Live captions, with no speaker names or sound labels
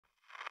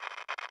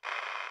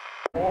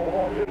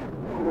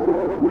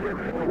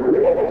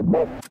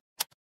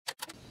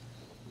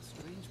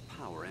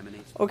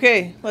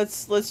Okay,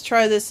 let's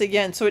try this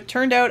again. So it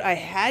turned out I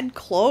had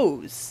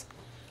clothes.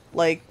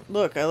 Like,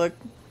 look, I look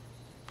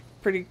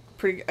pretty.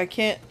 I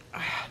can't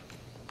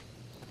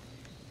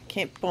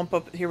bump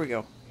up. Here we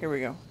go.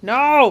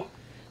 No,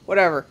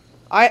 whatever.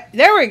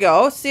 There we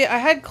go. See, I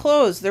had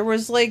clothes. There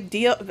was like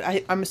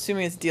I'm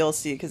assuming it's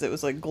DLC because it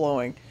was like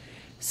glowing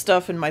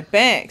stuff in my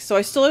bank. So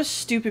I still have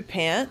stupid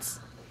pants,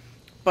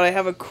 but I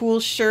have a cool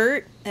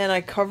shirt and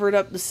I covered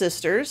up the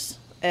sisters,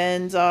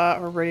 and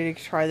we're ready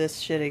to try this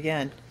shit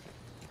again.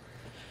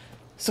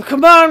 So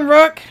come on,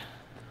 Rook.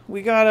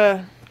 We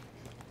gotta.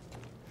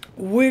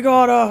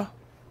 The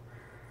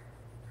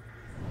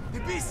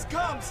beast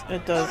comes.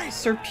 It does.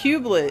 Sir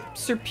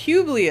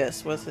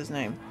Publius was his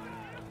name.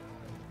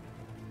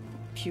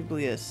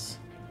 Publius.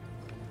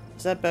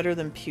 Is that better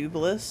than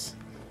Publius?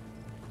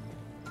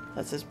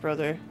 That's his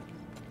brother.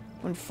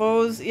 When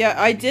foes... Yeah,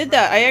 I did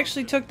that. I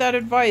actually took that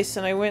advice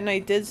and I went and I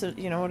did some...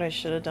 You know what I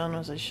should have done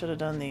was I should have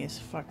done these.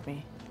 Fuck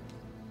me.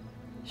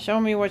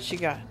 Show me what you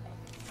got.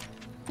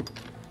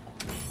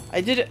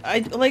 I did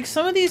it... like,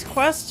 some of these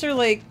quests are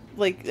like...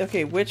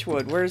 okay,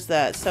 Witchwood. Where's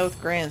that?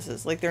 South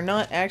Gransys. Like, they're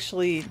not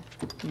actually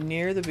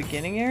near the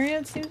beginning area,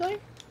 it seems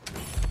like.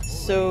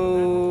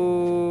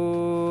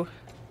 So...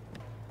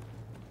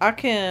 I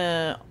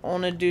can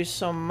only do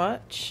so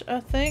much, I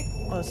think.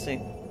 Let's see.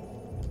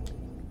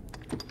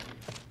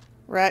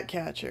 Rat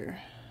catcher.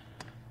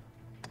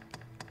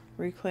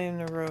 Reclaim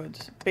the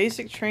roads.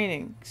 Basic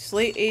training.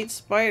 Slay 8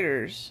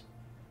 spiders.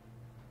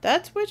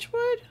 That's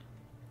Witchwood?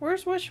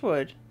 Where's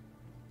Witchwood?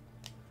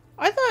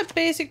 I thought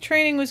basic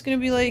training was going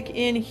to be like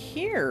in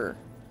here.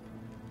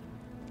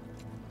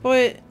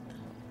 But...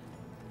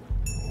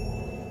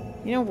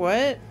 You know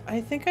what?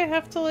 I think I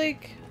have to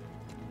like...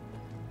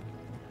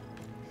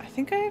 I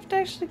think I have to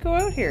actually go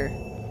out here.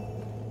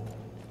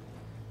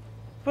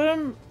 But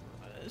I'm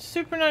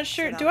super not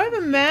sure. Do I have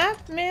a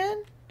map,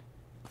 man?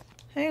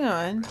 Hang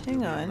on.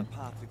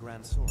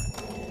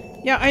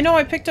 Yeah, I know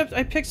I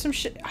picked some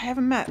shit. I have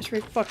a map. It's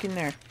right fucking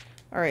there.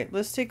 Alright,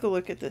 let's take a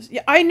look at this.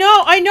 Yeah, I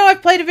know!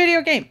 I've played a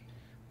video game!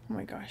 Oh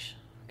my gosh.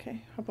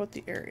 Okay, how about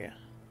the area?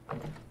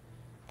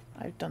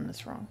 I've done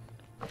this wrong.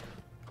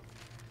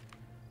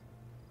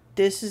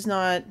 This is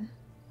not...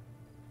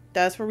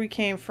 That's where we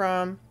came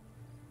from.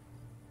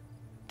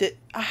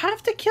 I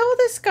have to kill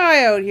this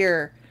guy out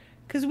here.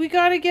 Because we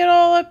gotta get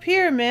all up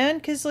here, man.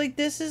 Because, like,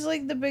 this is,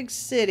 like, the big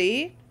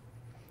city.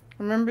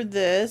 Remember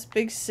this?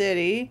 Big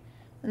city.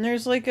 And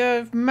there's, like,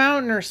 a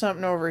mountain or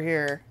something over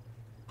here.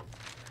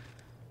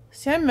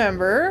 See, I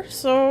remember.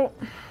 So,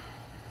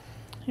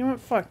 you know what?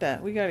 Fuck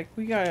that. We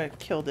gotta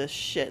kill this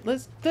shit.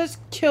 Let's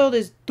kill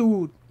this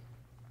dude.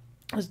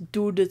 This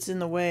dude that's in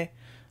the way.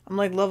 I'm,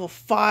 like, level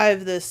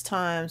 5 this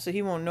time, so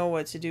he won't know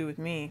what to do with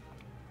me.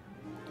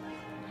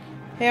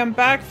 Hey, I'm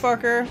back,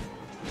 fucker.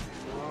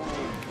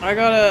 I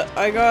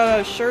got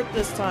a shirt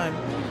this time.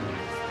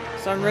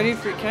 So I'm ready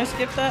for... Can I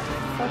skip that?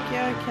 Fuck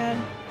yeah, I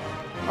can.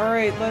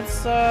 Alright, let's,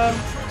 so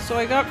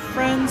I got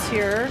friends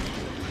here.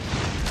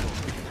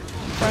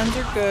 Friends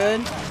are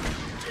good.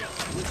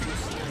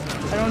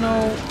 I don't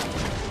know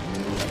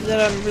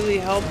that I'm really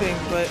helping,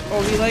 but...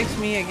 Oh, he likes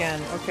me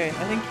again. Okay,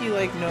 I think he,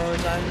 like,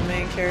 knows I'm the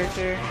main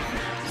character.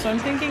 So I'm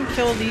thinking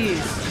kill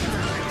these.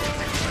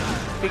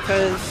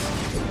 Because...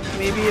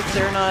 maybe if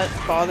they're not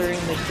bothering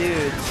the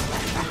dudes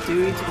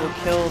will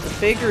kill the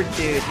bigger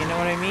dude, you know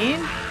what I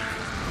mean?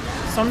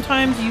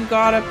 Sometimes you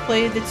gotta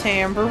play the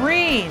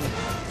tambourine.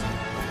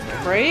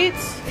 Right?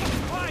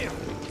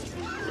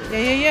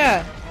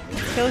 Yeah.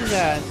 Kill his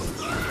ass.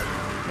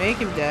 Make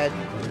him dead.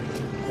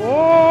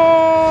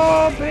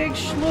 Oh, big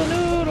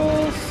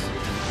schnoodles.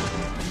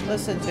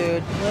 Listen,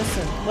 dude.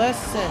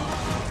 Listen.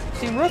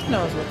 See, Rook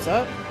knows what's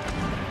up.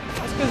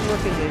 That's because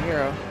Rook is a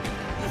hero.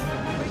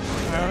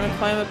 Alright, I'm gonna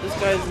climb up this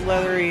guy's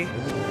leathery,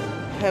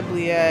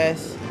 pebbly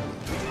ass.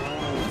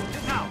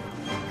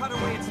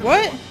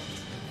 What?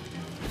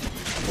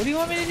 What do you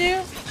want me to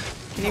do?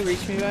 Can he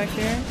reach me back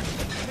here?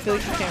 I feel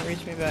like he can't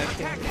reach me back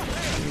here.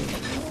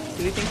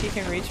 Do we think he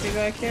can reach me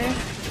back here?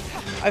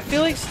 I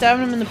feel like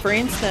stabbing him in the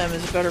brainstem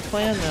is a better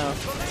plan, though.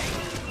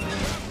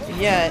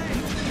 Yet.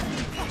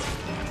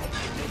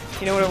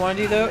 You know what I want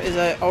to do, though? Is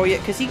oh yeah,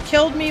 because he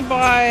killed me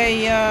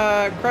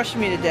by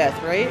crushing me to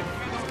death, right?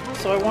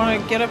 So I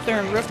want to get up there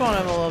and rip on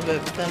him a little bit,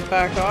 but then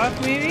back off,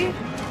 maybe?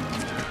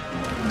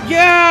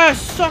 Yeah!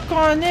 Suck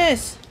on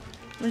this!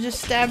 I'm gonna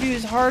just stab you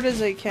as hard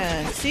as I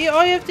can. See,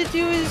 all you have to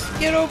do is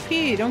get OP,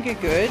 don't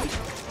get good.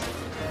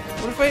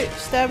 What if I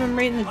stab him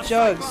right in the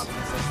jugs?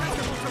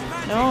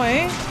 No,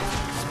 eh?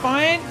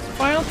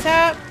 Spinal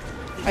tap?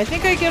 I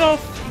think I get all...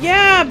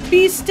 Yeah!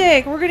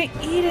 Beefsteak! We're gonna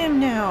eat him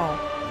now!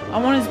 I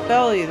want his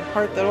belly, the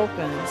part that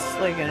opens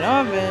like an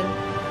oven.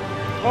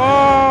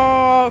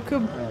 Oh,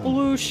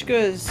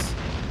 kablushkas.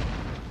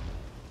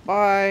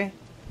 Bye.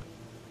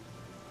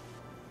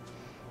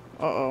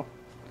 Uh-oh.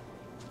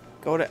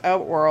 Go to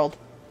Outworld.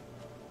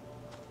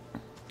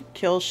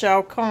 Kill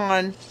Shao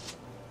Kahn.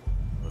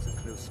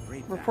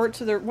 Report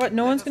to the... What?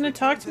 No one's gonna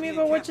talk to me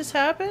about what just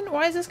happened?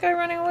 Why is this guy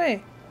running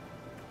away?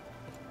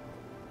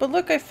 But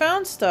look, I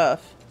found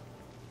stuff.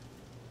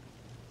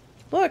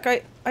 Look,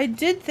 I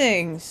did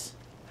things.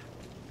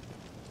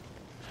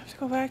 I have to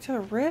go back to the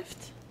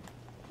rift?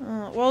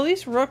 Well, at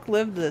least Rook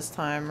lived this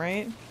time,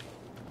 right?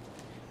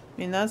 I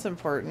mean, that's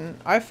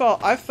important. I fell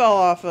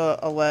off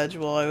a ledge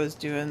while I was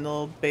doing the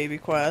little baby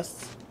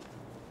quests.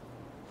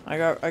 I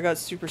got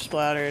super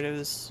splattered. It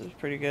was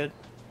pretty good.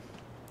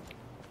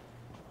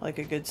 Like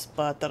a good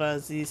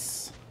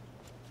splatterazis.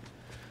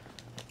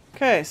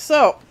 Okay,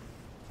 so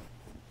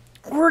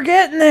we're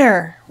getting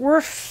there.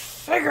 We're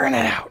figuring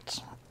it out.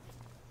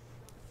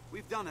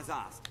 We've done as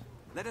asked.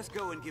 Let us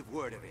go and give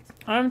word of it.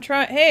 I'm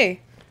trying. Hey,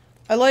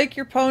 I like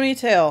your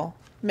ponytail,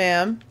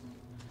 ma'am.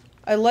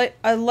 I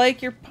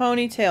like your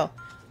ponytail.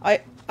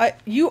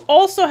 You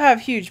also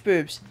have huge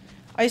boobs.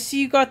 I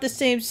see you got the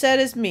same set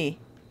as me.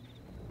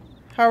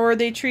 How are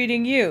they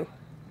treating you?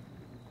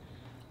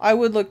 I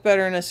would look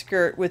better in a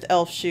skirt with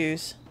elf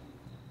shoes.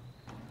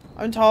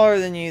 I'm taller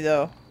than you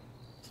though,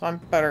 so I'm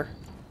better.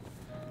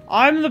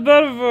 I'm the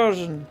better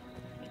version.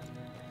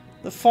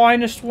 The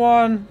finest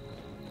one.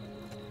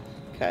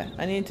 Okay,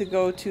 I need to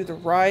go to the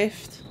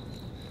rift.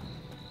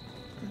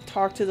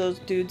 Talk to those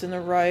dudes in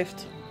the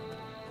rift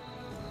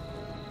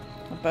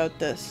about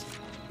this.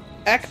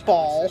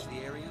 Ekbal.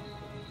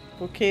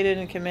 Located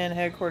in command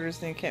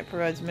headquarters, and he can't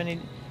provide as many...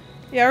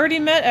 Yeah, I already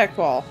met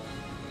Ekbal.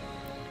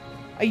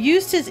 I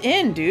used his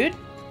inn, dude.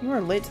 You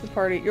were late to the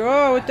party.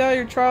 Oh, without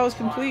your trial is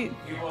complete.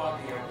 You are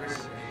the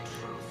arisen in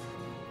truth,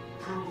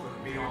 proven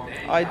beyond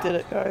any I did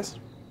it, guys.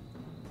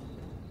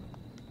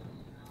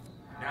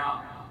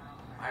 Now,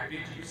 I bid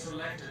you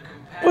select a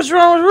companion. What's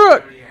wrong with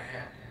Rook?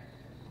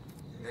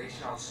 They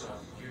shall serve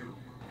you,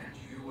 and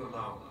you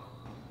alone,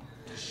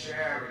 to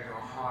share in your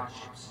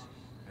hardships,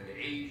 and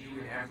aid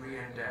you in every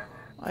endeavor.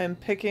 I am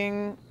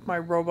picking my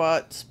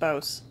robot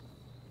spouse.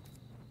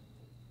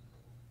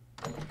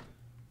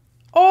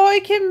 Oh, I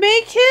can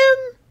make him?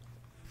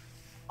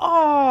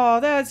 Oh,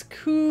 that's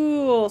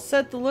cool.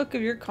 Set the look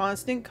of your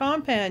constant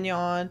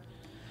companion.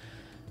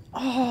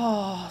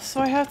 Oh,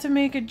 so I have to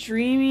make a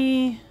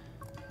dreamy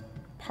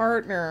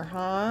partner,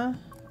 huh?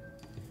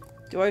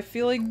 Do I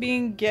feel like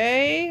being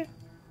gay?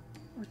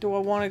 Or do I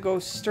want to go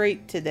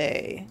straight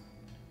today?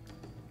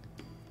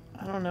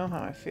 I don't know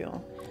how I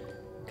feel.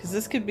 Because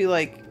this could be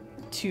like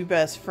two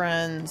best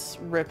friends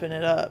ripping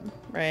it up,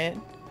 right?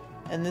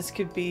 And this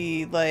could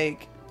be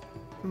like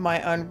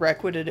my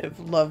unrequited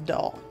love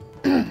doll.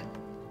 Kind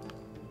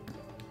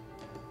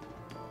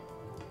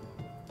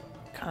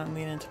of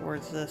leaning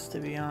towards this, to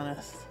be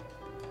honest.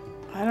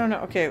 I don't know.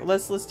 Okay,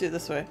 let's do it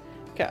this way.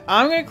 Okay,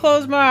 I'm gonna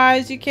close my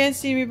eyes. You can't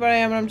see me, but I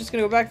am. And I'm just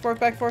gonna go back, forth,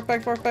 back, forth,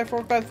 back, forth, back,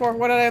 forth, back, forth.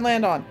 What did I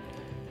land on?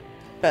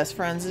 Best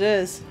friends it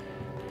is.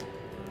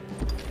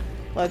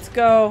 Let's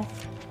go.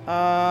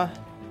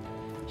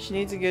 She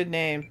needs a good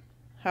name.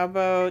 How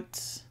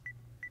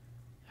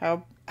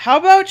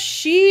about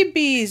She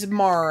Bees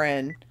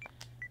Marin?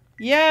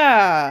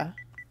 Yeah.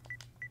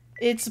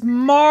 It's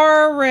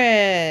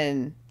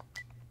Marin.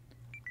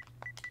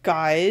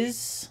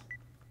 Guys.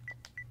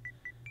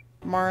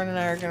 Marin and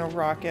I are gonna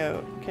rock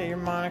out. Okay, your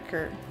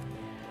moniker.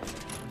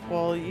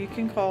 Well, you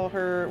can call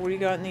her... What do you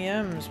got in the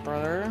M's,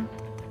 brother?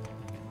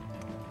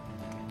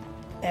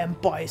 M.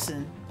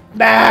 Bison.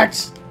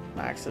 Max!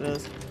 Max it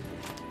is.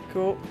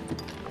 Cool.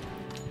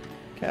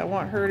 Okay, I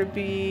want her to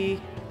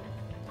be...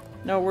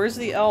 No, where's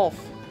the elf?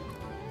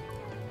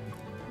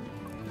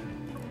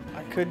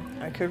 I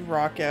could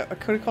rock out. I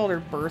could have called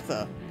her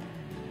Bertha.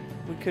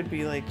 We could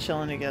be like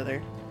chilling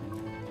together.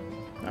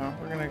 No,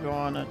 we're gonna go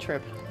on a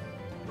trip.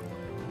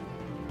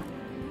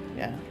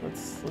 Yeah,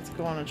 let's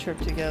go on a trip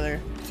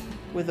together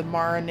with a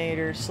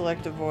Marinator.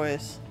 Select a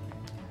voice.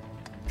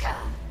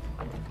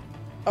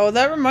 Oh,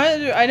 that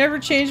reminded me. I never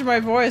changed my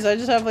voice. I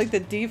just have like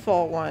the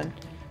default one.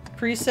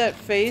 Preset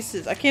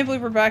faces. I can't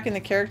believe we're back in the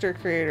character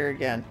creator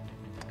again.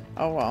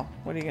 Oh well,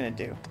 what are you gonna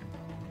do?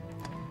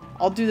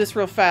 I'll do this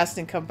real fast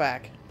and come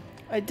back.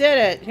 I did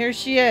it. Here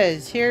she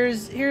is.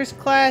 Here's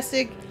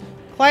classic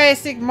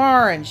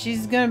Marin.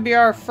 She's gonna be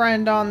our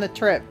friend on the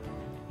trip.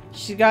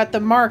 She got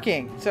the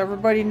marking, so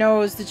everybody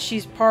knows that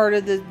she's part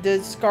of the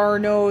Scar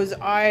Nose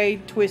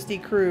Eye Twisty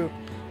crew.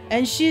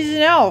 And she's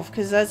an elf,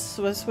 because that's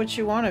what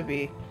you want to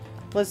be.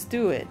 Let's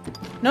do it.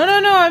 No,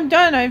 I'm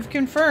done. I've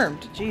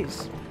confirmed.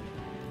 Jeez.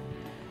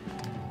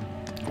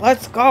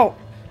 Let's go.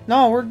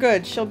 No, we're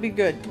good. She'll be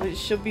good.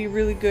 She'll be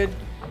really good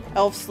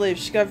elf slave.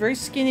 She's got very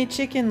skinny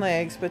chicken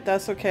legs, but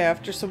that's okay.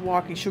 After some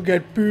walking, she'll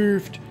get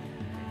beefed.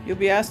 You'll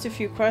be asked a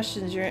few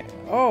questions.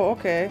 Oh,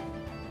 okay.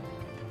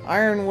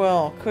 Iron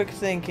will, quick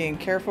thinking,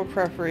 careful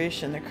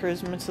preparation, the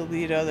charisma to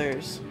lead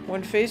others.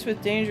 When faced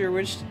with danger,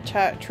 which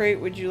trait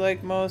would you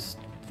like most?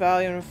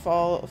 Value and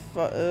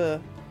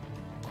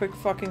quick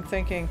fucking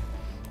thinking.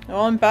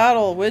 While in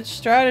battle, which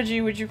strategy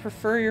would you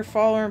prefer your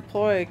follower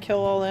employ? Kill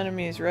all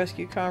enemies,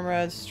 rescue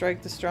comrades,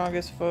 strike the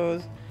strongest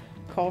foes,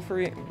 call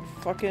for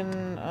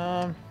fucking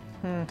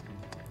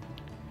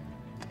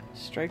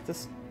strike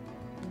this.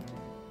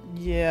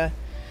 Yeah.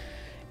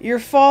 Your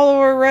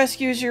follower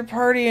rescues your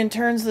party and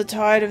turns the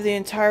tide of the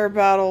entire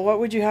battle. What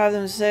would you have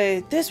them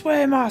say? This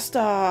way,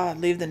 master!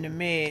 Leave them to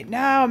me.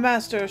 Now,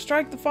 master,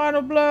 strike the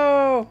final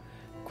blow!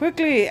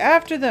 Quickly,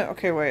 after them!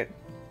 Okay, wait.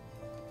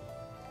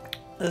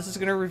 This is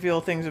gonna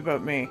reveal things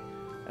about me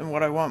and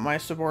what I want my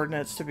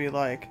subordinates to be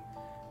like.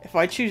 If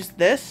I choose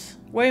this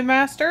way,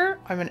 master,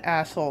 I'm an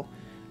asshole.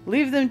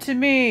 Leave them to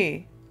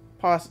me!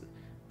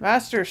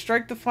 Master,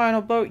 strike the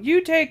final blow. You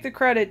take the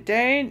credit,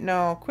 Dane.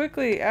 No,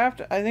 quickly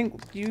after. I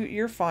think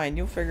you're fine.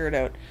 You'll figure it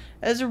out.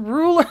 As a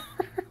ruler,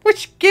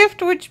 which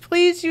gift would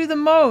please you the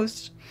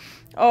most?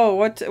 Oh,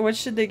 what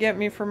should they get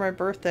me for my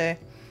birthday?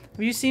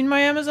 Have you seen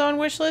my Amazon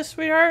wish list,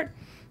 sweetheart?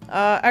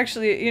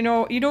 Actually, you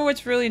know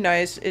what's really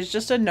nice is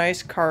just a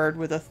nice card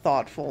with a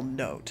thoughtful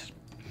note.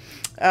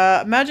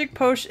 Magic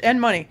potion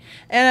and money,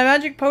 and a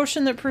magic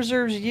potion that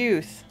preserves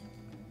youth.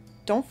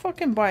 Don't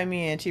fucking buy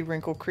me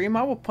anti-wrinkle cream.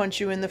 I will punch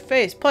you in the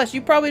face. Plus,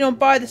 you probably don't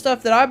buy the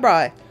stuff that I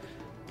buy.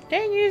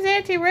 Don't use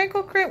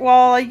anti-wrinkle cream.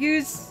 Well,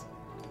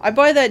 I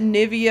buy that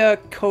Nivea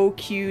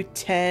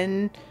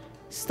CoQ10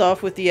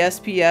 stuff with the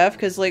SPF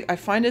because, like, I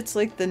find it's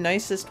like the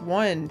nicest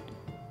one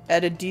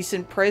at a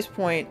decent price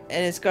point,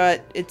 and it's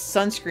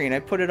sunscreen. I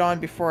put it on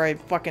before I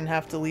fucking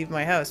have to leave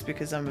my house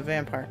because I'm a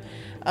vampire.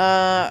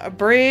 A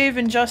brave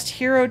and just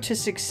hero to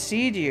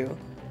succeed you.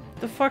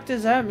 The fuck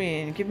does that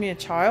mean? Give me a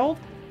child?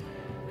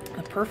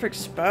 A perfect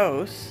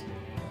spouse.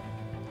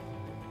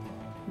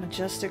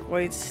 Majestic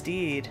white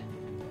steed.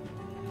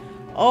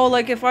 Oh,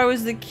 like if I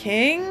was the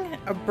king?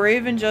 A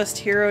brave and just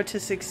hero to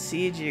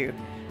succeed you.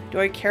 Do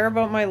I care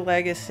about my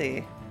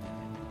legacy?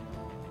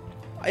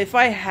 If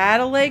I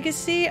had a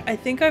legacy, I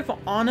think I've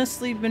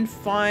honestly been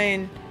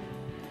fine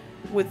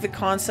with the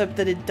concept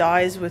that it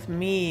dies with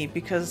me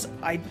because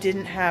I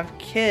didn't have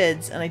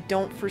kids and I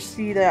don't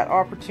foresee that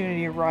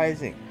opportunity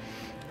arising.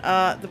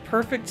 The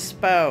perfect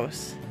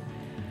spouse.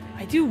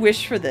 I do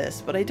wish for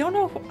this, but I don't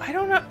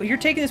know. You're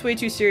taking this way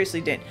too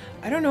seriously, Dane.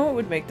 I don't know what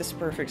would make this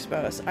perfect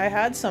spouse. I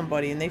had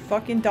somebody and they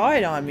fucking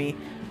died on me.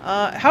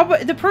 How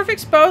about the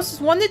perfect spouse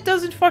is one that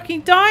doesn't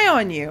fucking die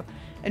on you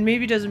and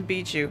maybe doesn't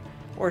beat you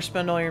or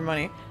spend all your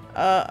money.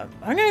 I'm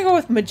gonna go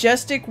with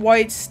majestic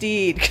white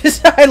steed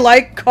because I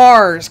like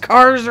cars.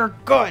 Cars are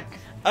good.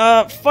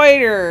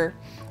 Fighter.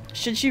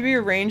 Should she be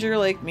a ranger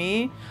like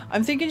me?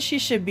 I'm thinking she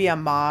should be a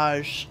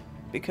mage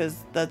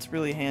because that's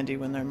really handy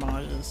when they're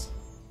mages.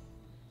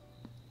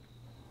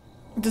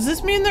 Does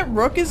this mean that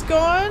Rook is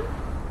gone?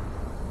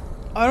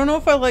 I don't know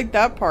if I like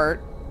that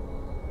part.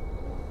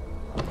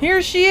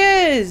 Here she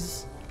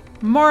is!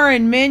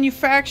 Marin,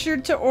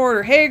 manufactured to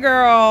order. Hey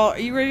girl, are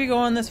you ready to go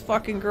on this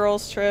fucking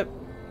girls trip?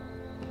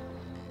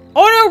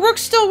 Oh no,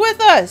 Rook's still with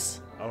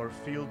us! Our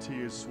fealty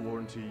is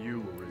sworn to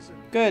you, Arisen.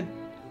 Good.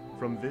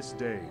 From this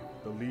day,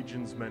 the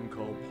Legion's men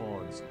called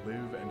pawns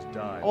live and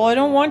die. Well, I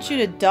don't want you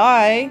to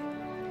die.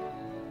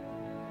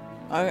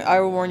 I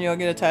will warn you, I'll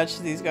get attached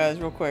to these guys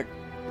real quick.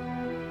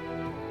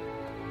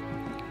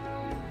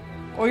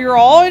 Oh, you're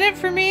all in it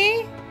for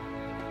me?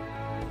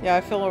 Yeah,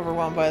 I feel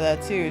overwhelmed by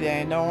that too,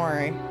 Dane. Don't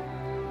worry.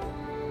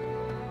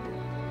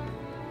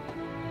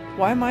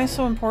 Why am I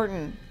so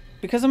important?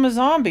 Because I'm a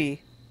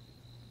zombie.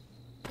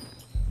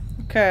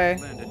 Okay.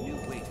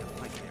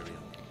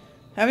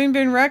 Having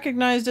been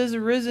recognized as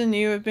Arisen,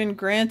 you have been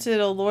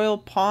granted a loyal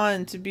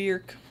pawn to be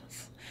your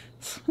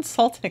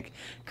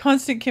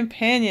constant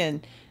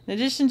companion. In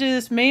addition to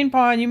this main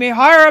pawn, you may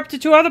hire up to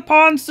 2 other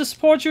pawns to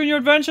support you in your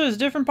adventures.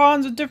 Different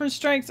pawns with different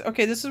strengths.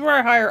 Okay, this is where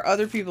I hire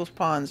other people's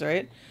pawns,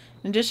 right?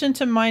 In addition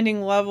to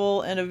minding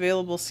level and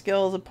available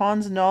skills, a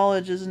pawn's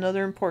knowledge is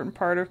another important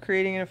part of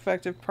creating an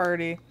effective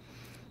party.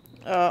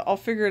 I'll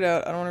figure it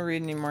out. I don't want to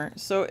read anymore.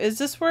 So is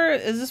this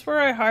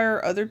where I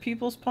hire other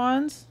people's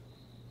pawns?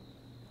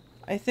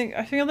 I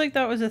feel like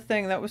that was a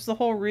thing. That was the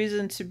whole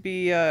reason to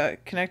be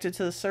connected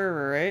to the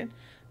server, right?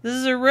 This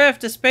is a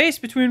rift, a space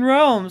between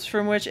realms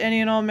from which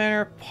any and all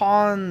manner of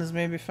pawns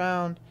may be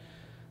found.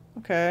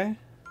 Okay.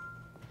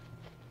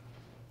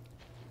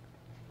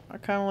 I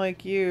kind of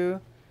like you.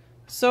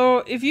 So,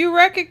 if you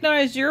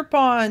recognize your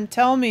pawn,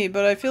 tell me,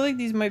 but I feel like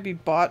these might be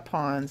bot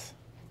pawns.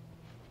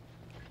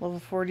 Level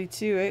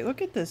 42, eh?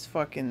 Look at this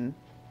fucking...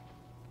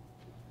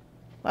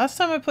 Last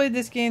time I played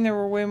this game, there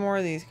were way more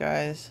of these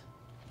guys.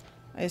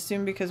 I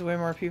assume because way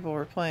more people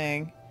were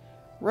playing.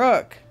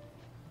 Rook!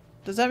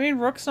 Does that mean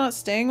Rook's not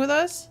staying with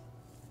us?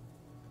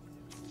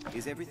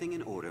 Is everything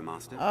in order,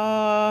 Master?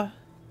 I'll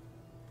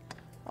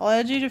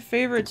add you to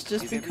favorites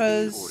just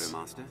because in order,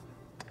 Master?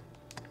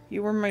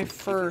 You were my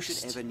first.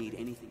 If you should ever need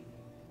anything.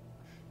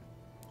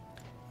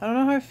 I don't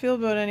know how I feel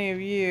about any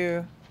of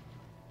you.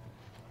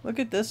 Look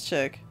at this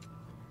chick.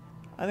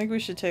 I think we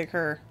should take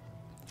her.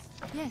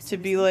 Yes, to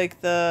be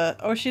like the...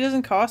 Oh, she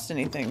doesn't cost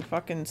anything.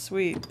 Fucking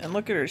sweet. And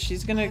look at her.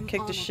 She's gonna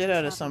kick the shit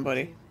out of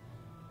somebody.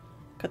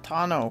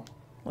 Katano.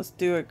 Let's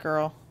do it,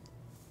 girl.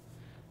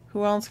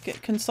 Who else?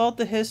 Consult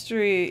the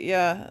history.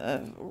 Yeah,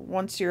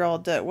 once you're all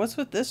dead. What's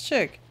with this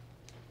chick?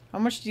 How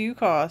much do you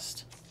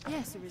cost?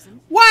 Yes, Arisen.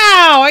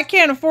 Wow! I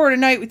can't afford a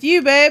night with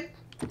you, babe!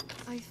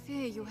 I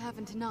fear you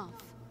haven't enough.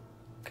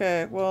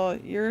 Okay, well,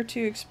 you're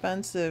too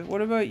expensive.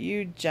 What about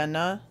you,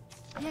 Jenna?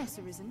 Yes,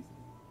 Arisen.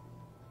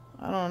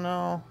 I don't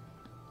know.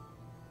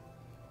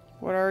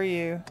 What are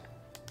you?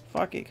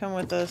 Fuck it, come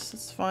with us.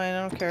 It's fine,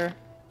 I don't care.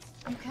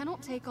 You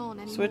cannot take on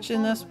any Switch more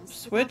in this followers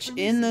switch without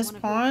in releasing this one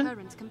of your pawn.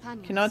 current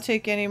companions. Cannot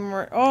take any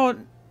more. Oh,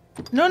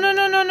 no, no,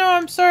 no, no, no,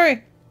 I'm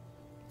sorry.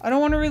 I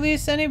don't want to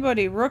release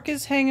anybody. Rook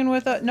is hanging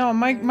with us. No,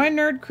 my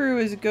nerd crew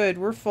is good.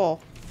 We're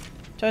full.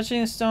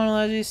 Touching the stone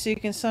allows you to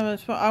seek and summon.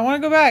 I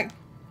want to go back.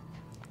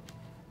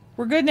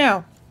 We're good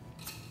now.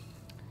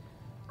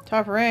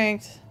 Top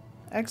ranked.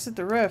 Exit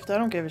the rift. I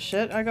don't give a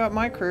shit. I got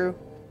my crew.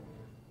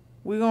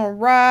 We gonna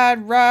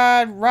ride,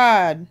 ride,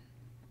 ride.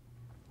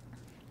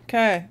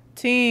 Okay.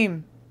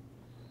 Team.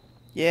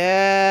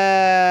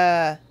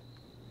 Yeah.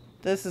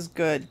 This is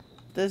good.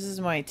 This is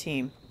my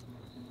team.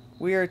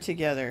 We are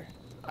together.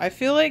 I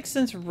feel like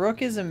since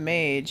Rook is a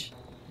mage,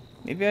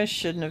 maybe I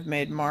shouldn't have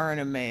made Marn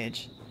a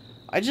mage.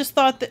 I just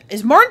thought that...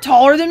 Is Marn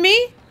taller than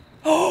me?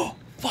 Oh,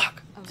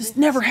 fuck. This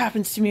never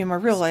happens to me in my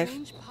real life.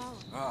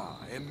 Ah,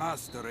 a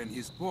master and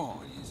his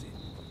pawn, is it?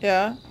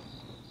 Yeah.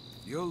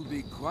 You'll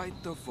be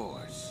quite the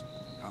force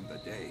on the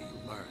day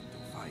you learn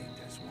to fight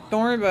as one.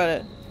 Don't worry about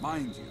it.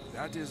 Mind you,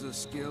 that is a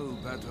skill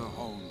better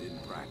honed in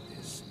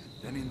practice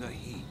than in the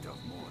heat of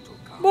mortal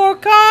combat. More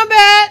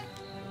combat!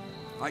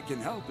 I can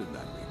help in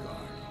that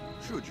regard,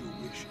 should you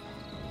wish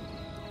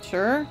it.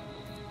 Sure.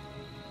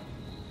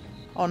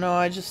 Oh no,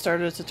 I just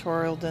started a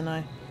tutorial, didn't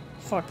I?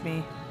 Fuck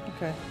me.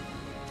 Okay.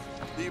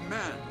 The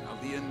men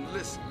of the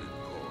enlistment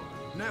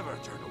corps never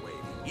turn away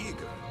the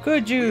eager.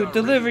 Could you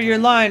deliver your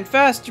line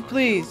faster,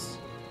 please?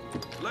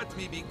 Let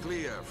me be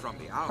clear from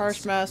the outset.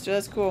 Harsh Master,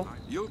 that's cool.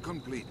 You'll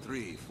complete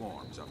 3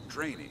 forms of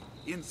training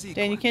in sequence.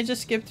 Dan, you can't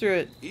just skip through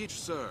it. Each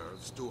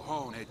serves to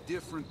hone a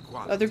different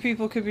quality. Other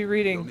people could be You'll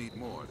reading. need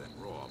more than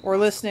raw Or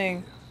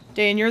listening.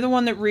 Dan, you're the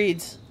one that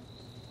reads.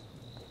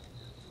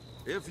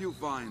 If you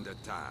find a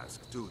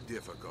task too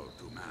difficult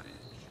to manage,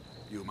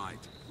 you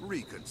might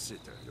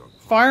reconsider your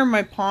pawn. Fire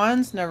my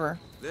pawns? Never.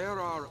 There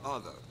are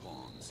other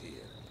pawns here.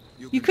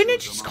 You can couldn't have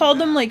choose just among called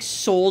them like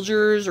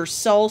soldiers or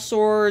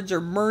sellswords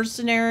or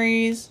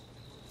mercenaries.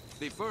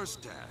 The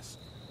first task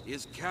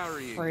is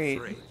carrying Freight.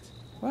 freight.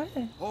 What?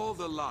 Haul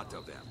the lot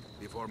of them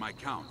before my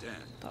count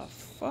ends. The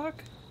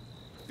fuck?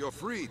 You're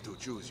free to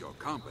choose your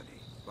company,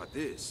 but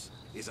this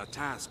is a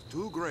task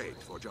too great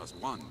for just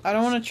one. I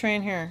don't want person. to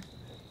train here.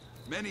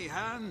 Many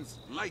hands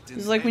lighten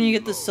It's like when you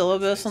get the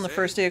syllabus on the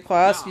first day of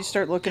class, you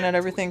start looking at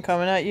everything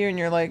coming at you and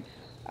you're like,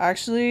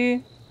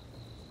 actually,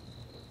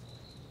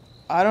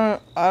 I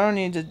don't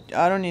need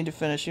to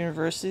finish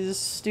university. This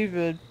is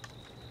stupid.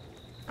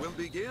 We'll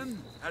begin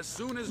as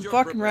soon as I'm you're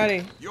fucking prepared.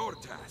 ready. Your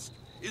task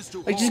is to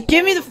Like, haul just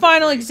give me all the of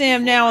final freight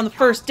exam before now my on the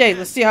first count day. ends.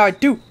 Let's see how I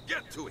do.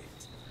 Get to it.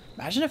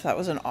 Imagine if that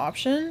was an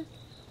option.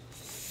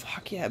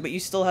 Fuck yeah, but you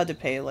still had to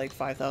pay like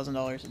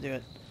 $5,000 to do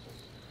it.